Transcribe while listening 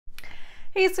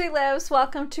Hey sweet loves,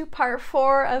 welcome to part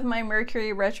 4 of my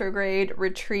Mercury Retrograde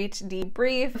Retreat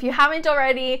Debrief. If you haven't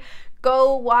already,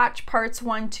 go watch parts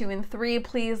 1, 2, and 3,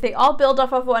 please. They all build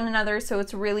off of one another, so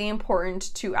it's really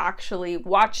important to actually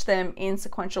watch them in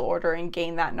sequential order and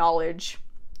gain that knowledge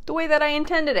the way that I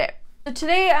intended it. So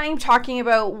today I'm talking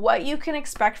about what you can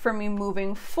expect from me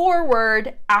moving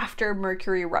forward after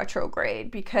Mercury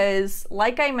retrograde, because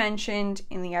like I mentioned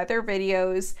in the other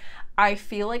videos, I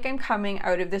feel like I'm coming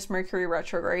out of this Mercury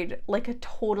retrograde like a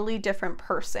totally different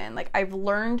person. Like, I've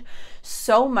learned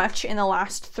so much in the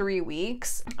last 3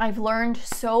 weeks. I've learned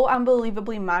so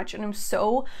unbelievably much, and I'm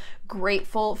so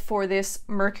grateful for this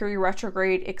Mercury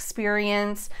retrograde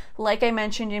experience. Like I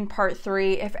mentioned in part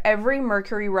 3, if every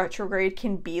Mercury retrograde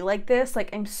can be like this,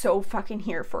 like, I'm so fucking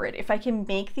here for it. If I can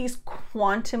make these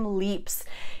quantum leaps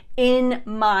in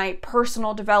my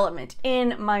personal development,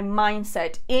 in my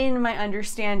mindset, in my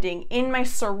understanding, in my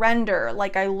surrender,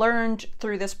 like I learned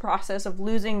through this process of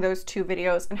losing those 2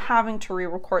 videos and having to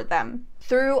re-record them.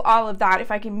 Through all of that,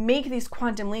 if I can make these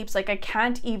quantum leaps, like I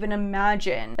can't even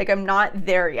imagine, like I'm not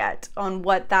there yet on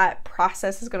what that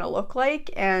process is going to look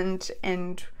like and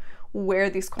where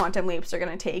these quantum leaps are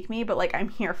going to take me, but like I'm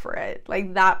here for it.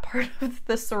 Like that part of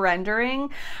the surrendering,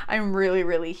 I'm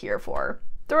really here for.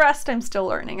 The rest I'm still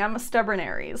learning. I'm a stubborn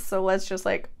Aries, so let's just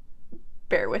like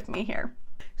bear with me here.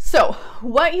 So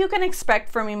what you can expect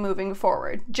from me moving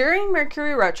forward. During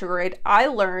Mercury retrograde, I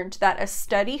learned that a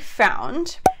study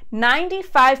found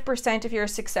 95% of your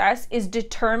success is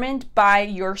determined by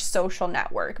your social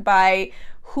network, by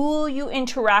who you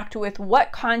interact with,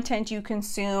 what content you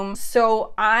consume.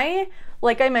 So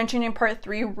like I mentioned in part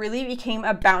 3, really became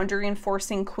a boundary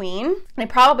enforcing queen. I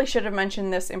probably should have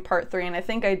mentioned this in part 3, and I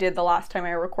think I did the last time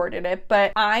I recorded it,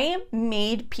 but I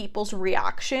made people's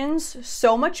reactions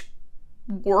so much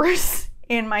worse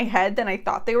in my head than I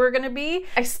thought they were going to be.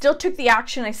 I still took the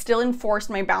action, I still enforced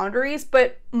my boundaries,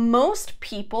 but most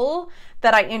people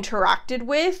that I interacted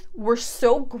with were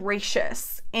so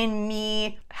gracious in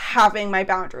me having my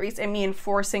boundaries and me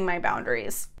enforcing my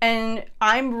boundaries. And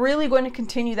I'm really going to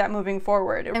continue that moving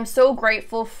forward. I'm so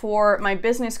grateful for my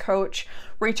business coach,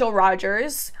 Rachel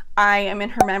Rogers. I am in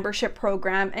her membership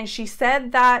program, and she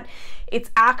said that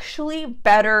it's actually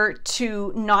better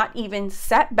to not even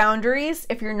set boundaries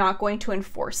if you're not going to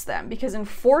enforce them, because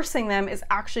enforcing them is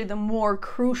actually the more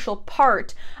crucial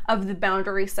part of the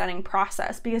boundary setting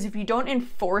process. Because if you don't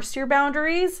enforce your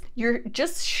boundaries, you're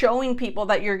just showing people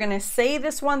that you're going to say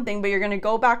this one thing, but you're going to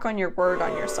go back on your word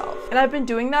on yourself. And I've been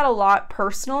doing that a lot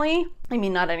personally. I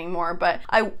mean, not anymore, but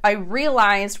I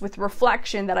realized with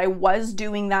reflection that I was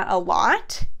doing that a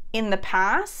lot in the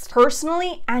past,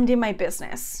 personally and in my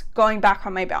business, going back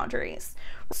on my boundaries.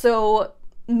 So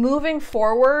moving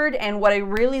forward, and what I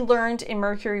really learned in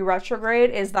Mercury retrograde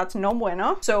is that's no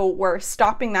bueno. So we're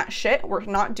stopping that shit. We're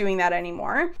not doing that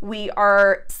anymore. We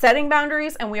are setting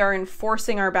boundaries and we are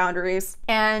enforcing our boundaries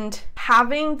and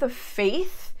having the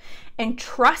faith and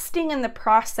trusting in the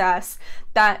process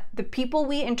that the people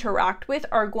we interact with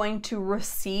are going to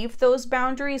receive those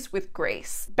boundaries with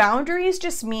grace. Boundaries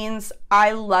just means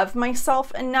I love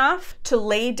myself enough to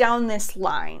lay down this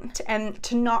line and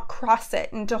to not cross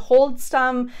it and to hold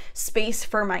some space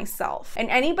for myself. And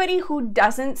anybody who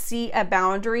doesn't see a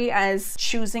boundary as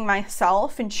choosing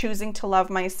myself and choosing to love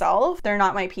myself, they're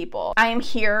not my people. I am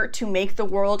here to make the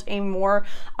world a more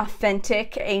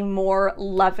authentic, a more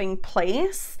loving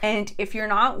place. And if you're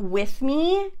not with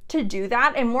me to do that,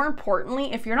 and more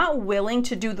importantly, if you're not willing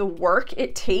to do the work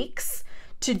it takes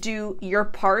to do your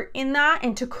part in that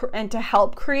and to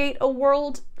help create a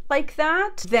world like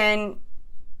that, then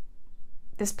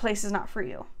this place is not for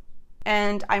you.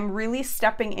 And I'm really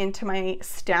stepping into my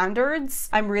standards.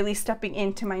 I'm really stepping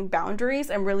into my boundaries.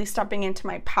 I'm really stepping into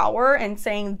my power and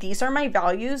saying, these are my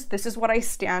values. This is what I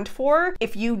stand for.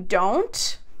 If you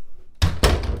don't,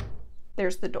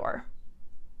 there's the door.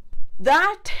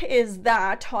 That is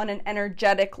that on an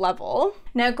energetic level.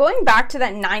 Now, going back to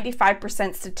that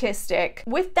 95% statistic,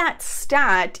 with that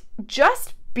stat,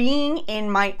 just being in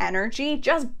my energy,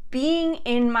 just being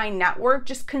in my network,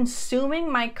 just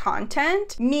consuming my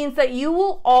content means that you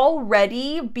will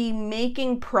already be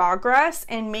making progress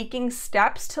and making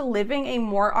steps to living a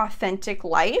more authentic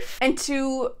life and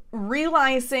to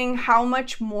realizing how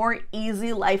much more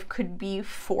easy life could be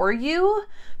for you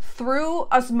through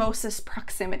osmosis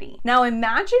proximity. Now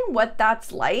imagine what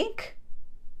that's like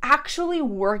actually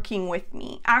working with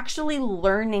me, actually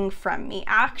learning from me,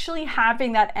 actually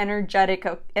having that energetic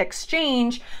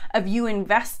exchange of you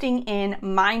investing in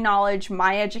my knowledge,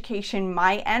 my education,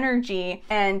 my energy,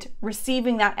 and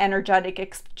receiving that energetic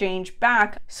exchange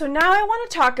back. So now I want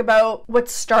to talk about what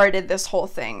started this whole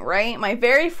thing, right? My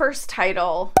very first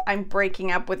title, I'm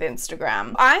breaking up with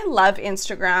Instagram. I love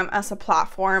Instagram as a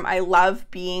platform. I love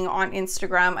being on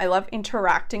Instagram. I love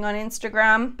interacting on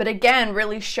Instagram. But again,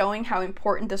 really showing how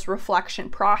important this reflection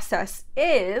process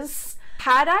is.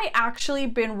 Had I actually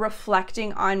been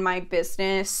reflecting on my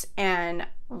business and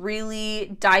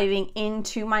really diving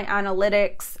into my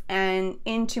analytics and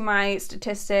into my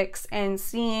statistics and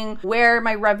seeing where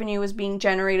my revenue was being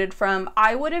generated from,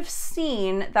 I would have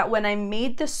seen that when I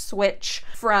made the switch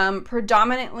from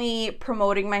predominantly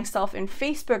promoting myself in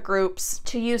Facebook groups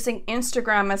to using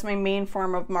Instagram as my main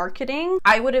form of marketing,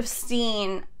 I would have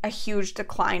seen a huge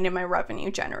decline in my revenue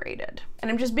generated.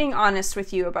 And I'm just being honest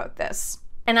with you about this.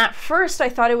 And at first I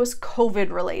thought it was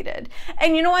COVID related.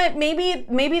 And you know what? Maybe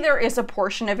there is a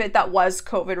portion of it that was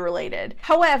COVID related.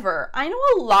 However, I know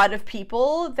a lot of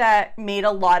people that made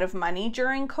a lot of money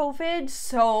during COVID.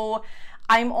 So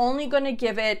I'm only going to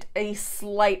give it a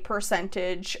slight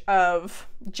percentage of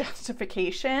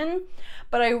justification,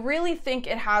 but I really think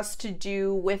it has to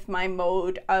do with my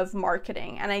mode of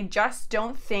marketing. And I just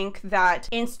don't think that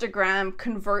Instagram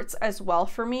converts as well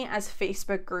for me as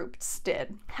Facebook groups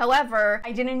did. However,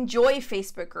 I didn't enjoy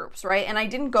Facebook groups, right? And I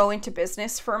didn't go into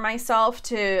business for myself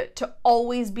to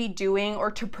always be doing or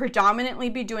to predominantly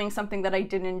be doing something that I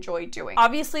didn't enjoy doing.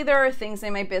 Obviously, there are things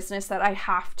in my business that I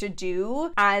have to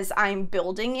do as I'm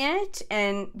building it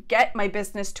and get my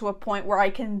business to a point where I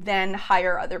can then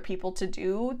hire other people to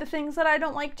do the things that I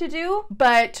don't like to do.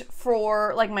 But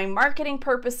for like my marketing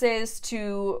purposes,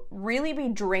 to really be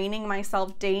draining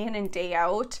myself day in and day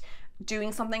out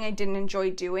doing something I didn't enjoy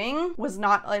doing was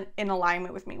not in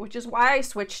alignment with me, which is why I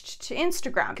switched to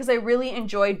Instagram, because I really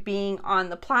enjoyed being on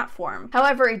the platform.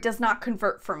 However, it does not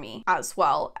convert for me as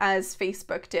well as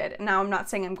Facebook did. Now, I'm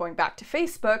not saying I'm going back to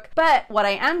Facebook, but what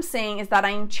I am saying is that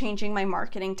I'm changing my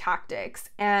marketing tactics.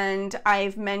 And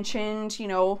I've mentioned,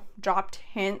 dropped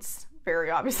hints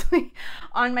very obviously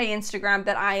on my Instagram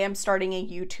that I am starting a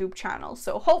YouTube channel.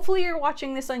 So hopefully you're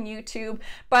watching this on YouTube,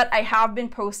 but I have been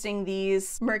posting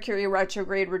these Mercury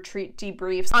Retrograde Retreat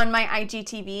Debriefs on my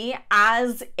IGTV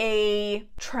as a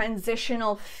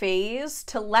transitional phase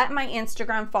to let my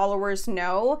Instagram followers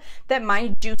know that my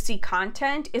juicy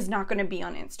content is not going to be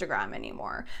on Instagram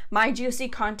anymore. My juicy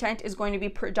content is going to be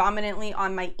predominantly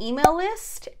on my email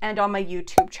list and on my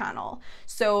YouTube channel.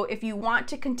 So if you want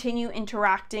to continue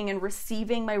interacting and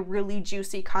receiving my really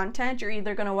juicy content, you're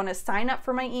either going to want to sign up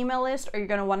for my email list or you're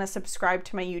going to want to subscribe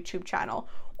to my YouTube channel,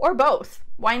 or both.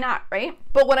 Why not, right?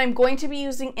 But what I'm going to be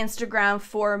using Instagram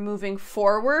for moving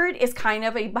forward is kind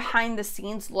of a behind the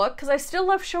scenes look, because I still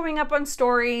love showing up on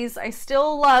stories. I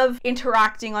still love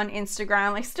interacting on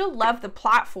Instagram. I still love the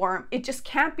platform. It just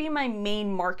can't be my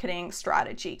main marketing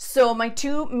strategy. So my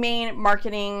two main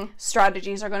marketing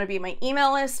strategies are going to be my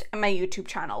email list and my YouTube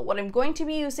channel. What I'm going to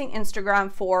be using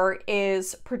Instagram for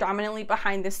is predominantly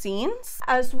behind the scenes,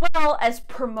 as well as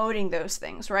promoting those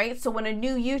things, right? So when a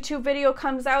new YouTube video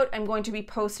comes out, I'm going to be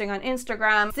posting on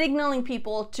Instagram, signaling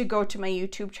people to go to my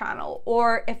YouTube channel.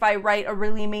 Or if I write a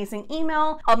really amazing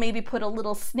email, I'll maybe put a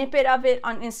little snippet of it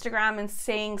on Instagram and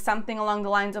saying something along the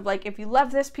lines of like, if you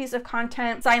love this piece of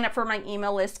content, sign up for my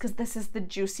email list, because this is the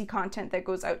juicy content that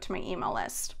goes out to my email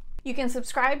list. You can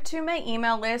subscribe to my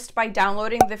email list by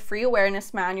downloading the free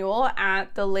awareness manual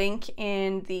at the link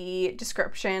in the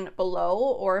description below,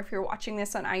 or if you're watching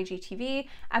this on IGTV,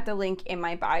 at the link in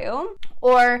my bio.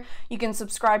 Or you can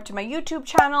subscribe to my YouTube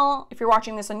channel. If you're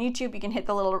watching this on YouTube, you can hit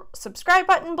the little subscribe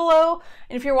button below.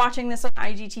 And if you're watching this on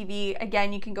IGTV,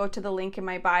 again, you can go to the link in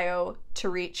my bio to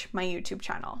reach my YouTube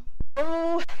channel.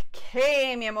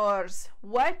 Okay, mi amors,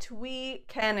 what we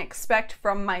can expect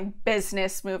from my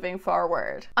business moving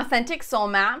forward. Authentic Soul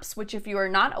Maps, which if you are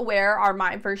not aware, are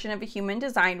my version of a human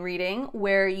design reading,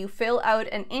 where you fill out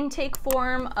an intake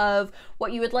form of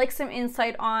what you would like some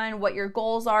insight on, what your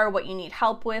goals are, what you need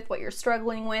help with, what you're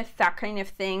struggling with, that kind of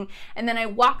thing. And then I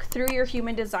walk through your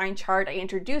human design chart. I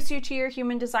introduce you to your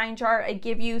human design chart. I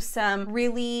give you some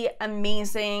really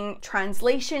amazing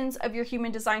translations of your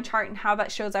human design chart and how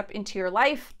that shows up into your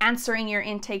life, answer answering your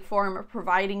intake form or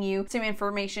providing you some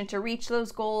information to reach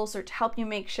those goals or to help you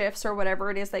make shifts or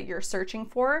whatever it is that you're searching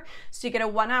for. So you get a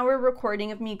 1-hour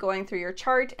recording of me going through your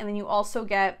chart, and then you also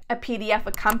get a PDF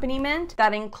accompaniment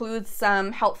that includes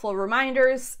some helpful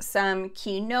reminders, some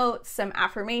key notes, some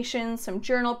affirmations, some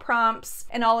journal prompts,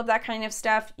 and all of that kind of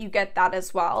stuff. You get that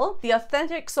as well. The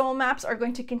Authentic Soul Maps are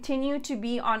going to continue to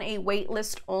be on a wait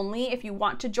list only. If you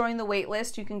want to join the wait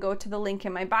list, you can go to the link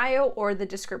in my bio or the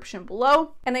description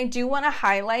below. And I do want to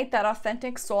highlight that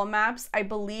Authentic Soul Maps, I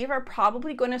believe, are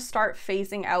probably going to start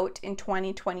phasing out in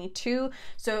 2022.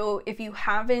 So if you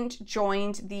haven't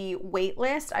joined the wait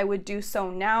list, I would do so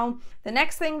now. The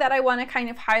next thing that I want to kind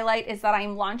of highlight is that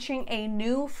I'm launching a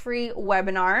new free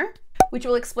webinar, which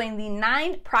will explain the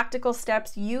 9 practical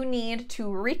steps you need to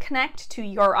reconnect to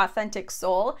your authentic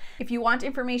soul. If you want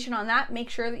information on that, make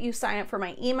sure that you sign up for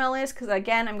my email list, because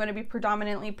again, I'm going to be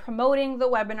predominantly promoting the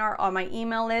webinar on my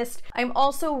email list. I'm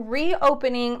also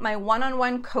reopening my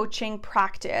one-on-one coaching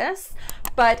practice,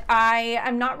 but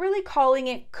I'm not really calling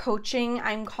it coaching,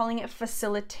 I'm calling it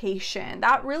facilitation.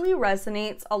 That really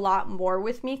resonates a lot more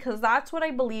with me because that's what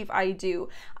I believe I do.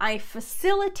 I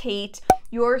facilitate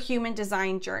your human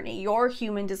design journey, your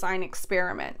human design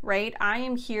experiment, right? I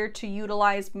am here to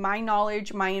utilize my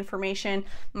knowledge, my information,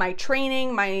 my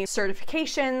training, my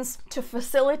certifications to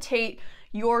facilitate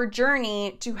your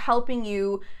journey to helping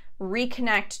you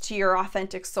reconnect to your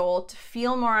authentic soul, to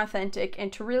feel more authentic,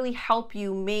 and to really help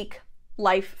you make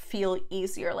life feel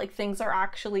easier, like things are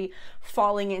actually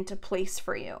falling into place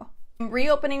for you. I'm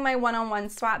reopening my one-on-one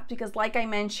spots because, like I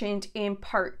mentioned in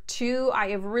part 2, I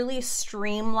have really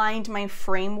streamlined my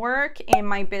framework in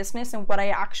my business and what I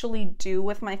actually do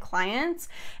with my clients.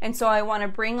 And so I want to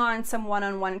bring on some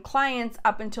one-on-one clients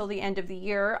up until the end of the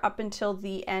year, up until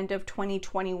the end of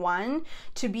 2021,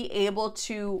 to be able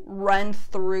to run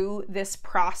through this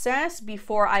process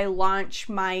before I launch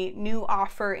my new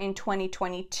offer in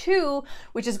 2022,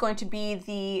 which is going to be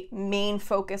the main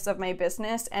focus of my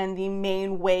business and the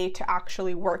main way to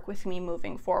actually work with me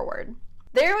moving forward.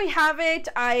 There we have it.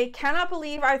 I cannot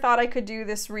believe I thought I could do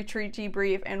this retreat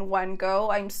debrief in one go.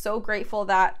 I'm so grateful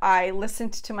that I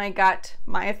listened to my gut,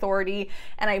 my authority,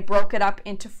 and I broke it up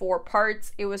into 4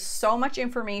 parts. It was so much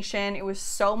information. It was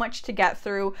so much to get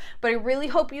through, but I really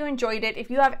hope you enjoyed it.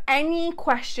 If you have any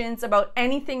questions about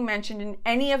anything mentioned in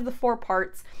any of the 4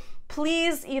 parts,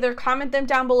 please either comment them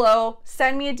down below,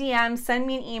 send me a DM, send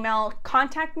me an email,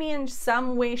 contact me in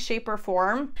some way, shape, or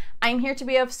form. I'm here to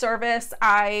be of service.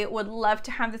 I would love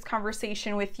to have this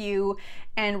conversation with you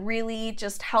and really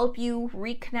just help you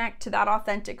reconnect to that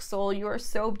authentic soul. You are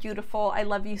so beautiful. I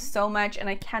love you so much, and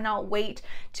I cannot wait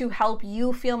to help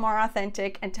you feel more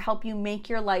authentic and to help you make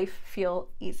your life feel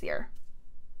easier.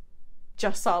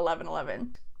 Just saw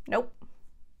 1111. Nope.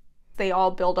 They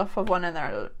all build off of one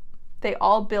another. They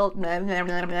all build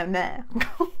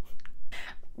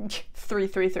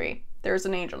 333. There's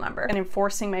an angel number. And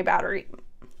enforcing my batteries,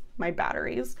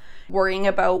 worrying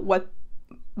about what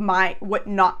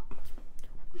not.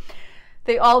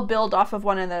 They all build off of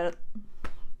one another.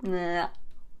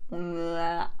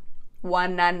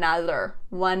 One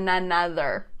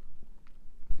another.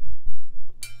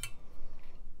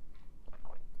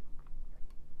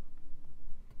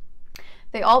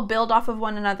 They all build off of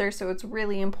one another, so it's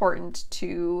really important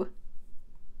to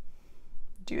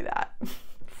do that.